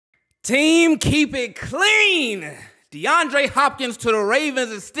Team, keep it clean. Deandre Hopkins to the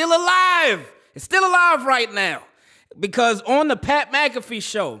Ravens is still alive. It's still alive right now. Because on the Pat McAfee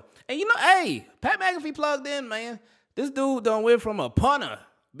show, and you know, hey, Pat McAfee plugged in, man. This dude done went from a punter,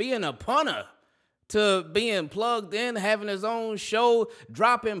 being a punter, to being plugged in, having his own show,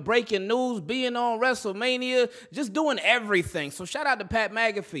 dropping breaking news, being on WrestleMania, just doing everything. So shout out to Pat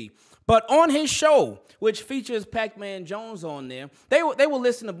McAfee. But on his show, which features Pac-Man Jones on there, they will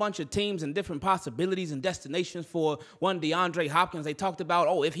list a bunch of teams and different possibilities and destinations for one Deandre Hopkins. They talked about,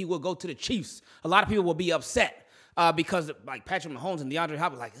 if he would go to the Chiefs, a lot of people will be upset. Because like Patrick Mahomes and Deandre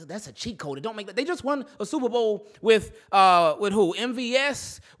Hopkins, like that's a cheat code. It don't make that. They just won a Super Bowl with who?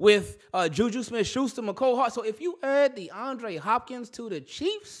 MVS, with Juju Smith-Schuster, McCole Hart. So if you add Deandre Hopkins to the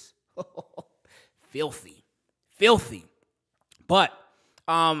Chiefs, filthy. But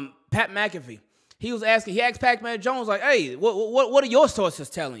Pat McAfee, he asked Pac-Man Jones, like, hey, what are your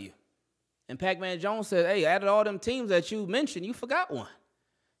sources telling you? And Pac-Man Jones said, hey, out of all them teams that you mentioned, you forgot one.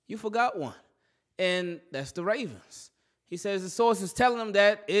 And that's the Ravens. He says the source is telling him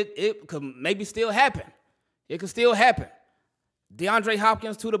that it could maybe still happen. It could still happen. Deandre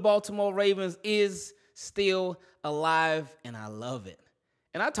Hopkins to the Baltimore Ravens is still alive, and I love it.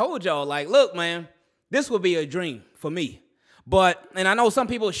 And I told y'all, like, look, man, this would be a dream for me. And I know some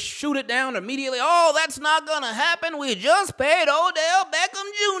people shoot it down immediately. Oh, that's not going to happen. We just paid Odell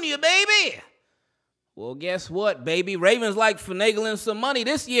Beckham Jr., baby. Well, guess what, baby? Ravens like finagling some money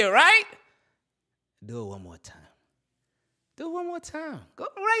this year, right? Do it one more time. Go,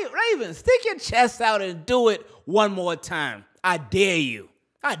 Ravens, stick your chest out and do it one more time. I dare you.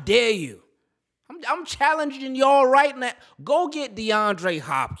 I'm challenging y'all right now. Go get Deandre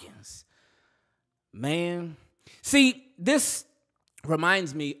Hopkins. Man. See, this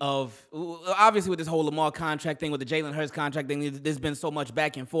reminds me of, obviously with this whole Lamar contract thing, with the Jalen Hurts contract thing, there's been so much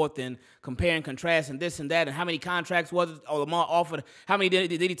back and forth and compare and contrast and this and that, and how many contracts was it Lamar offered, how many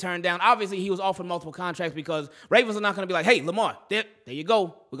did he turn down? Obviously, he was offered multiple contracts because Ravens are not going to be like, hey, Lamar, there you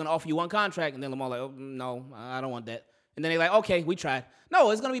go. We're going to offer you one contract. And then Lamar like, oh, no, I don't want that. And then they're like, okay, we tried. No,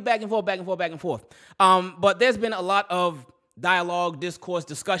 it's going to be back and forth. But there's been a lot of dialogue, discourse,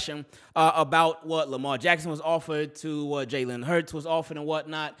 discussion about what Lamar Jackson was offered to what Jalen Hurts was offered and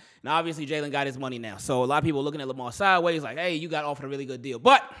whatnot. And obviously, Jalen got his money now. So a lot of people are looking at Lamar sideways like, hey, you got offered a really good deal.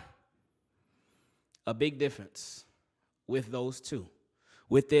 But a big difference with those two,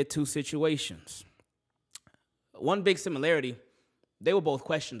 with their two situations. One big similarity, they were both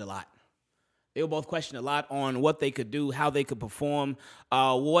questioned a lot. They were both questioned a lot on what they could do, how they could perform,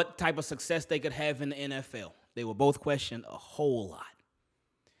 what type of success they could have in the NFL. They were both questioned a whole lot.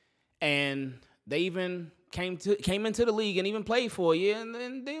 And they even came into the league and even played for a year, and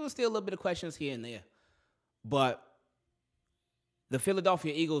then there was still a little bit of questions here and there. But the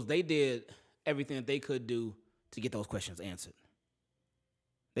Philadelphia Eagles, they did everything that they could do to get those questions answered.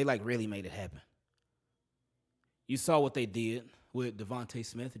 They, really made it happen. You saw what they did with Devontae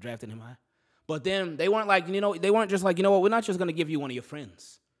Smith, drafting him high. But then they weren't they weren't just like, you know what, we're not just going to give you one of your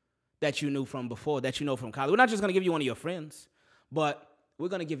friends that you knew from before, that you know from college. We're not just going to give you one of your friends, but we're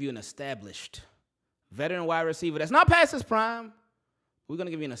going to give you an established veteran wide receiver that's not past his prime. We're going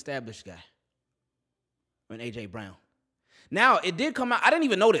to give you an established guy, an A.J. Brown. Now, it did come out. I didn't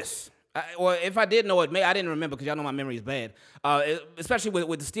even know this. Or if I did know it, I didn't remember because y'all know my memory is bad, especially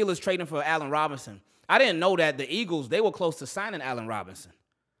with the Steelers trading for Allen Robinson. I didn't know that the Eagles, they were close to signing Allen Robinson.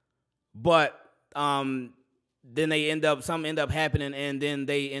 But then some end up happening, and then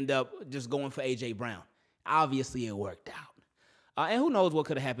they end up just going for A.J. Brown. Obviously, it worked out. And who knows what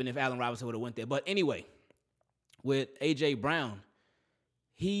could have happened if Allen Robinson would have went there. But anyway, with A.J. Brown,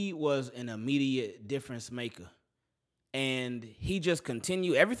 he was an immediate difference maker. And he just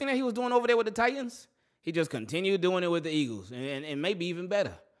continued. Everything that he was doing over there with the Titans, he just continued doing it with the Eagles. And maybe even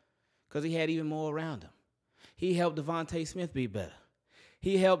better, because he had even more around him. He helped Devontae Smith be better.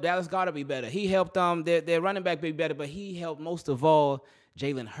 He helped Dallas Goedert be better. He helped their running back be better, but he helped most of all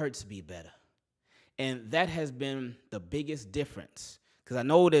Jalen Hurts be better. And that has been the biggest difference. Because I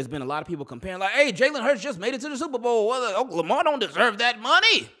know there's been a lot of people comparing, like, hey, Jalen Hurts just made it to the Super Bowl. Well, Lamar don't deserve that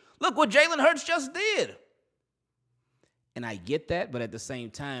money. Look what Jalen Hurts just did. And I get that, but at the same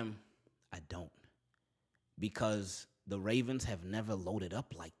time, I don't. Because the Ravens have never loaded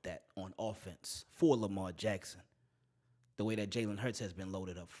up like that on offense for Lamar Jackson, the way that Jalen Hurts has been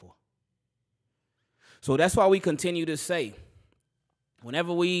loaded up for. So that's why we continue to say,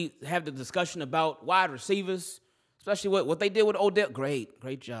 whenever we have the discussion about wide receivers, Especially what they did with Odell.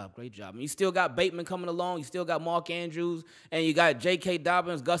 Great job. And you still got Bateman coming along. You still got Mark Andrews. And you got J.K.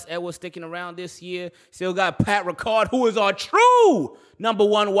 Dobbins, Gus Edwards sticking around this year. Still got Pat Ricard, who is our true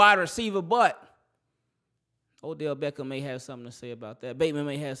 #1 wide receiver. But Odell Beckham may have something to say about that. Bateman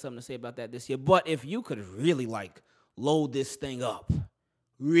may have something to say about that this year. But if you could really, load this thing up,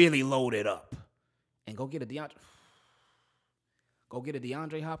 really load it up, and go get a DeAndre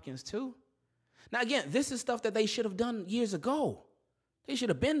Hopkins too. Now, again, this is stuff that they should have done years ago. They should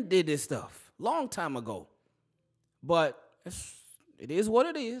have did this stuff long time ago. But it is what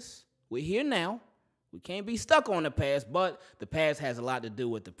it is. We're here now. We can't be stuck on the past, but the past has a lot to do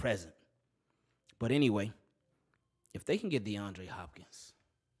with the present. But anyway, if they can get DeAndre Hopkins,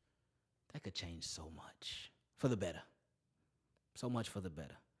 that could change so much for the better. So much for the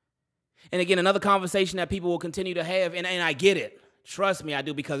better. And again, another conversation that people will continue to have, and I get it. Trust me, I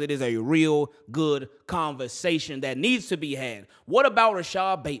do, because it is a real good conversation that needs to be had. What about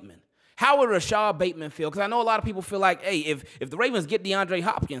Rashad Bateman? How would Rashad Bateman feel? Because I know a lot of people feel like, hey, if the Ravens get DeAndre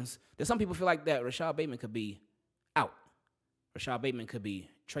Hopkins, then some people feel like that Rashad Bateman could be out. Rashad Bateman could be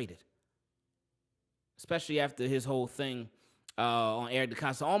traded. Especially after his whole thing on Eric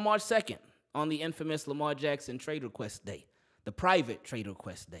DeCosta on March 2nd, on the infamous Lamar Jackson trade request day, the private trade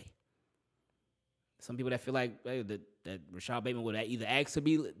request day. Some people that feel like that Rashad Bateman would either ask to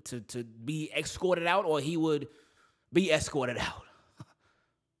be escorted out, or he would be escorted out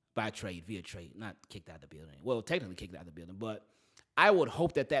via trade, not kicked out of the building. Well, technically kicked out of the building, but I would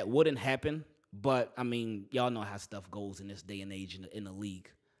hope that wouldn't happen. But, I mean, y'all know how stuff goes in this day and age in the league.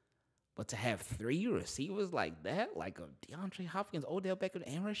 But to have 3 receivers like that, like a DeAndre Hopkins, Odell Beckham,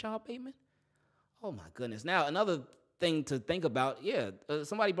 and Rashad Bateman, oh, my goodness. Now, another thing to think about,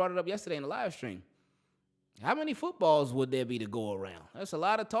 somebody brought it up yesterday in the live stream. How many footballs would there be to go around? That's a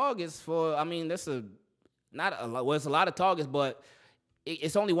lot of targets for, I mean, it's a lot of targets, but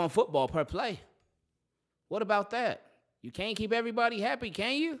it's only 1 football per play. What about that? You can't keep everybody happy,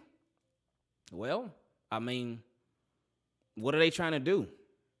 can you? Well, I mean, what are they trying to do?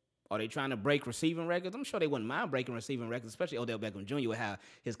 Are they trying to break receiving records? I'm sure they wouldn't mind breaking receiving records, especially Odell Beckham Jr. with how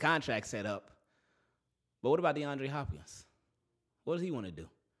his contract set up. But what about DeAndre Hopkins? What does he want to do?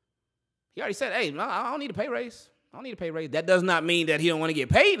 He already said, hey, I don't need a pay raise. That does not mean that he don't want to get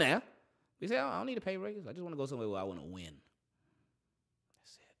paid now. He said, I don't need a pay raise. I just want to go somewhere where I want to win.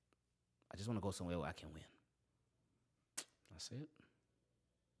 That's it. I just want to go somewhere where I can win. That's it.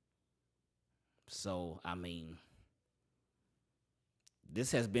 So, I mean,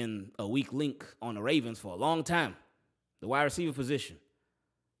 this has been a weak link on the Ravens for a long time. The wide receiver position.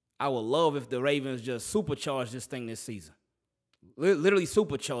 I would love if the Ravens just supercharged this thing this season. Literally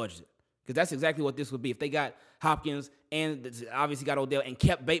supercharged it. Because that's exactly what this would be. If they got Hopkins and obviously got Odell and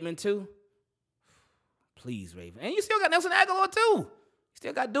kept Bateman too. Please, Ravens. And you still got Nelson Aguilar too. You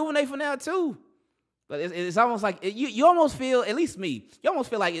still got Duvernay for now too. But it's almost like you almost feel, at least me, you almost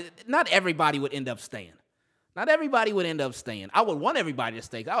feel like not everybody would end up staying. Not everybody would end up staying. I would want everybody to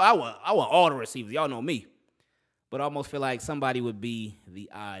stay. I want all the receivers. Y'all know me. But I almost feel like somebody would be the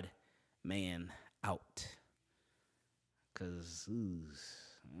odd man out. Because,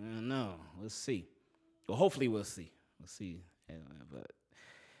 I don't know. We'll see. Well, hopefully we'll see. We'll see.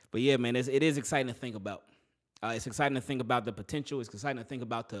 But yeah, man, it is exciting to think about. It's exciting to think about the potential. It's exciting to think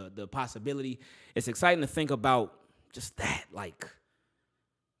about the possibility. It's exciting to think about just that,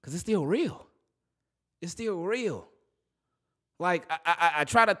 because it's still real. It's still real. I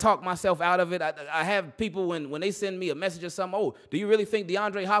try to talk myself out of it. I have people when they send me a message or something, oh, do you really think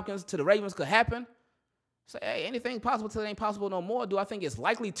DeAndre Hopkins to the Ravens could happen? Say, hey, anything possible till it ain't possible no more. Do I think it's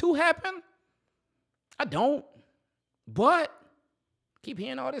likely to happen? I don't. But keep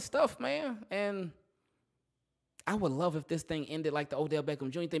hearing all this stuff, man. And I would love if this thing ended like the Odell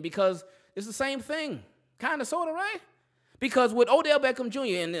Beckham Jr. thing, because it's the same thing. Kind of, sort of, right? Because with Odell Beckham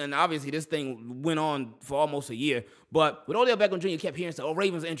Jr., and obviously this thing went on for almost a year, but with Odell Beckham Jr., kept hearing, oh,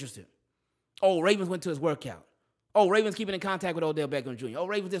 Ravens are interested. Oh, Ravens went to his workout. Oh, Ravens keeping in contact with Odell Beckham Jr. Oh,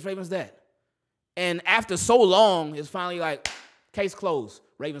 Ravens this, Ravens that. And after so long, it's finally like, case closed.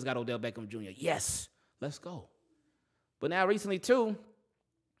 Ravens got Odell Beckham Jr. Yes, let's go. But now recently, too,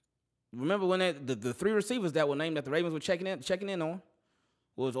 remember when the 3 receivers that were named that the Ravens were checking in on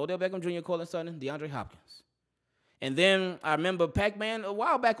was Odell Beckham Jr., Cortland Sutton, DeAndre Hopkins. And then I remember Pac-Man a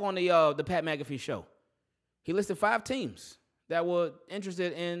while back on the Pat McAfee show. He listed 5 teams that were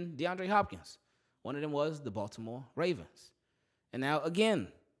interested in DeAndre Hopkins. One of them was the Baltimore Ravens. And now, again,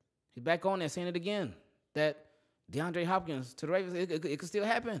 he's back on there saying it again, that DeAndre Hopkins to the Ravens, it could still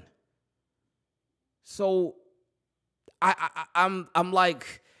happen. So I'm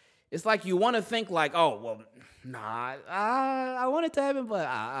like, It's like you want to think like, oh, well, nah, I want it to happen, but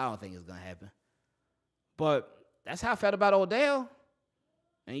I don't think it's going to happen. But that's how I felt about Odell.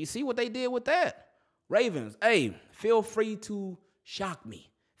 And you see what they did with that. Ravens, hey, feel free to shock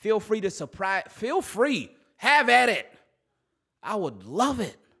me. Feel free to surprise. Feel free. Have at it. I would love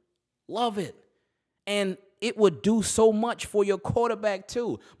it. Love it. And it would do so much for your quarterback,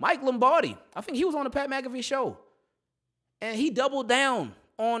 too. Mike Lombardi, I think he was on the Pat McAfee show. And he doubled down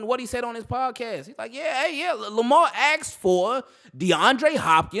on what he said on his podcast. He's like, yeah, Lamar asked for DeAndre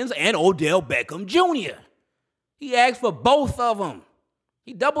Hopkins and Odell Beckham Jr. He asked for both of them.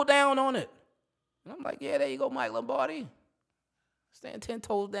 He doubled down on it. And I'm like, yeah, there you go, Mike Lombardi. Stand 10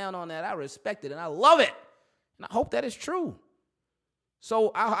 toes down on that. I respect it, and I love it. And I hope that is true.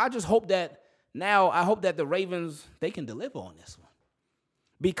 So I just hope that I hope that the Ravens, they can deliver on this one.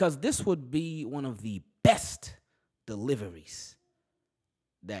 Because this would be one of the best deliveries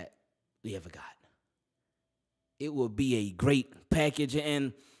that we ever got. It will be a great package.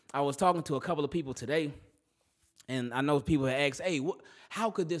 And I was talking to a couple of people today, and I know people have asked, hey,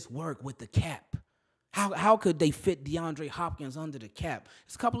 how could this work with the cap? How could they fit DeAndre Hopkins under the cap?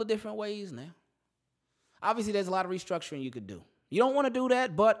 It's a couple of different ways now. Obviously, there's a lot of restructuring you could do. You don't want to do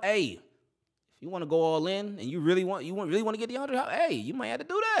that, but hey, if you want to go all in and you really want to get DeAndre Hopkins, hey, you might have to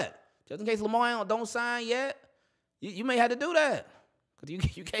do that. Just in case Lamar don't sign yet, you may have to do that.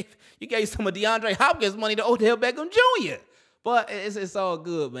 Because you gave some of DeAndre Hopkins money to Odell Beckham Jr. But it's all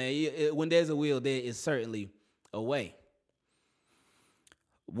good, man. When there's a will, there is certainly a way.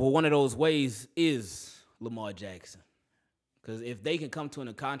 Well, one of those ways is Lamar Jackson. Because if they can come to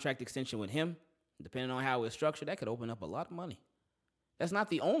a contract extension with him, depending on how it's structured, that could open up a lot of money. That's not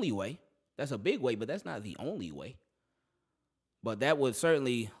the only way. That's a big way, but that's not the only way. But that would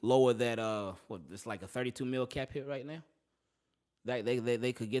certainly lower that, it's like a $32 million cap hit right now.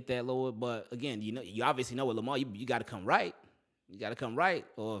 They could get that lower. But, again, you obviously know with Lamar, you got to come right. You got to come right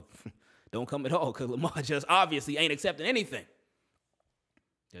or don't come at all because Lamar just obviously ain't accepting anything.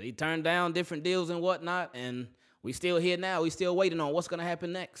 He turned down different deals and whatnot, and we still here now. We still waiting on what's going to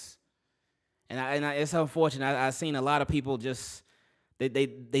happen next. And it's unfortunate. I've seen a lot of people just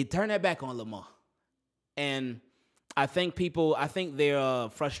they turn their back on Lamar, and I think their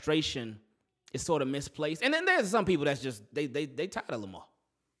frustration is sort of misplaced. And then there's some people that's just they tired of Lamar,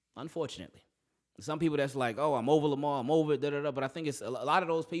 unfortunately. Some people that's like, oh, I'm over Lamar, I'm over it, da-da-da. But I think it's a lot of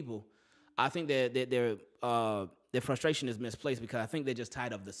those people, I think their frustration is misplaced because I think they're just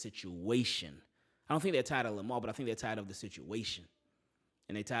tired of the situation. I don't think they're tired of Lamar, but I think they're tired of the situation.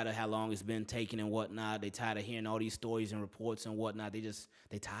 And they're tired of how long it's been taking and whatnot. They're tired of hearing all these stories and reports and whatnot.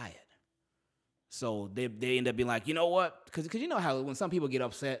 They're tired. So they end up being like, you know what? Because you know how when some people get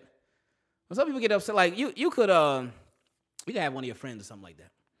upset, like you could have one of your friends or something like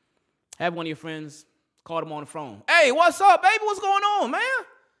that. Have one of your friends, call them on the phone. Hey, what's up, baby? What's going on, man?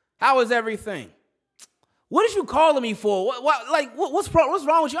 How is everything? What is you calling me for? What's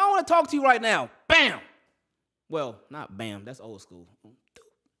wrong with you? I don't want to talk to you right now. Bam. Well, not bam. That's old school.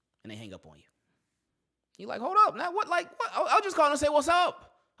 And they hang up on you. You're like, hold up. Now what? I was just calling to say what's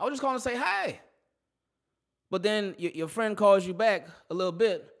up. I was just calling to say hi. But then your friend calls you back a little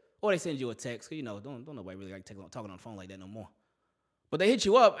bit, or they send you a text. Cause don't nobody really like talking on the phone like that no more. But they hit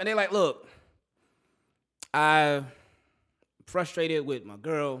you up and they're like, look, I'm frustrated with my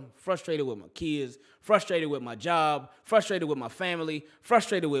girl, frustrated with my kids, frustrated with my job, frustrated with my family,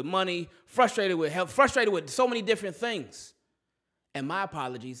 frustrated with money, frustrated with health, frustrated with so many different things. And my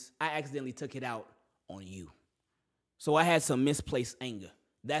apologies, I accidentally took it out on you. So I had some misplaced anger.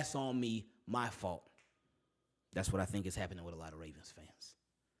 That's on me, my fault. That's what I think is happening with a lot of Ravens fans.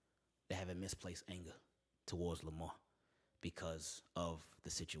 They're having misplaced anger towards Lamar because of the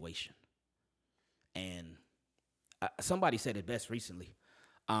situation. And somebody said it best recently.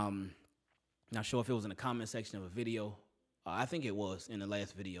 Not sure if it was in the comment section of a video. I think it was in the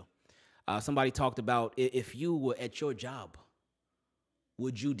last video. Somebody talked about if you were at your job,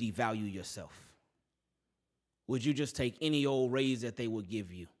 would you devalue yourself? Would you just take any old raise that they would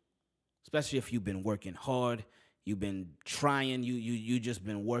give you? Especially if you've been working hard, you've been trying, you just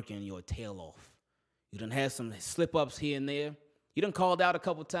been working your tail off. You done had some slip-ups here and there. You done called out a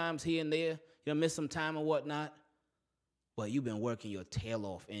couple times here and there. You done missed some time and whatnot. But you've been working your tail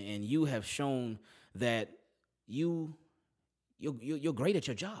off, and you have shown that you're great at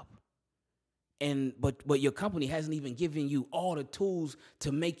your job. But your company hasn't even given you all the tools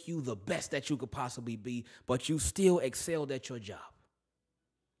to make you the best that you could possibly be, but you still excelled at your job.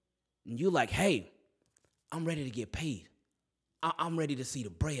 And you're like, hey, I'm ready to get paid. I'm ready to see the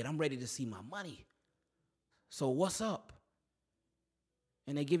bread. I'm ready to see my money. So what's up?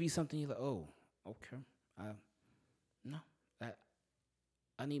 and they give you something, you're like, oh, okay. No,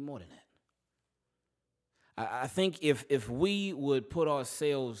 I need more than that. I think if we would put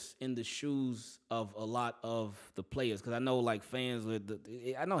ourselves in the shoes of a lot of the players, because I know like fans,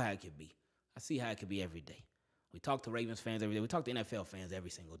 I know how it could be. I see how it could be every day. We talk to Ravens fans every day. We talk to NFL fans every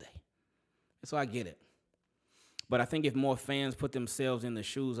single day. And so I get it. But I think if more fans put themselves in the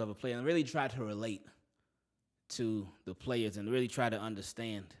shoes of a player and really try to relate to the players and really try to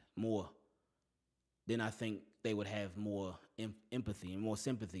understand more, then I think they would have more empathy and more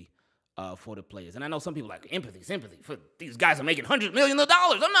sympathy for the players. And I know some people are like, sympathy. For these guys are making hundreds of millions of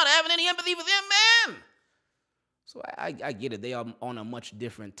dollars. I'm not having any empathy for them, man. So I get it. They are on a much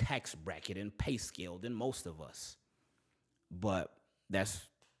different tax bracket and pay scale than most of us. But that's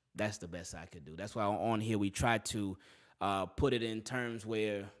the best I could do. That's why on here we try to put it in terms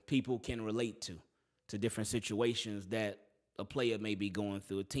where people can relate to different situations that a player may be going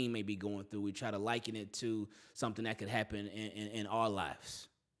through, a team may be going through. We try to liken it to something that could happen in our lives.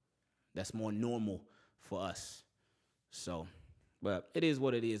 That's more normal for us. So, but it is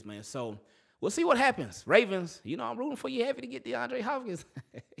what it is, man. So we'll see what happens. Ravens, I'm rooting for you heavy to get DeAndre Hopkins.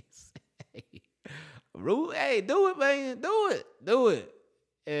 Hey, do it, man. Do it.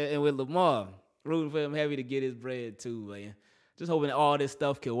 And with Lamar, rooting for him heavy to get his bread too, man. Just hoping that all this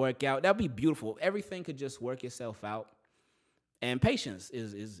stuff could work out. That'd be beautiful. Everything could just work itself out. And patience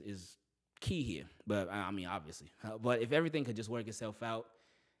is key here. But, I mean, obviously. But if everything could just work itself out,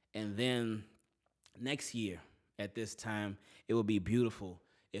 and then next year at this time, it would be beautiful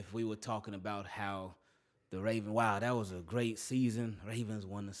if we were talking about how the Ravens, wow, that was a great season. Ravens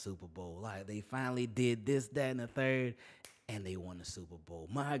won the Super Bowl. Like, they finally did this, that, and the third, and they won the Super Bowl.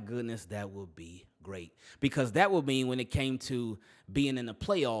 My goodness, that would be great. Because that would mean when it came to being in the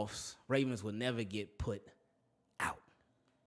playoffs, Ravens would never get put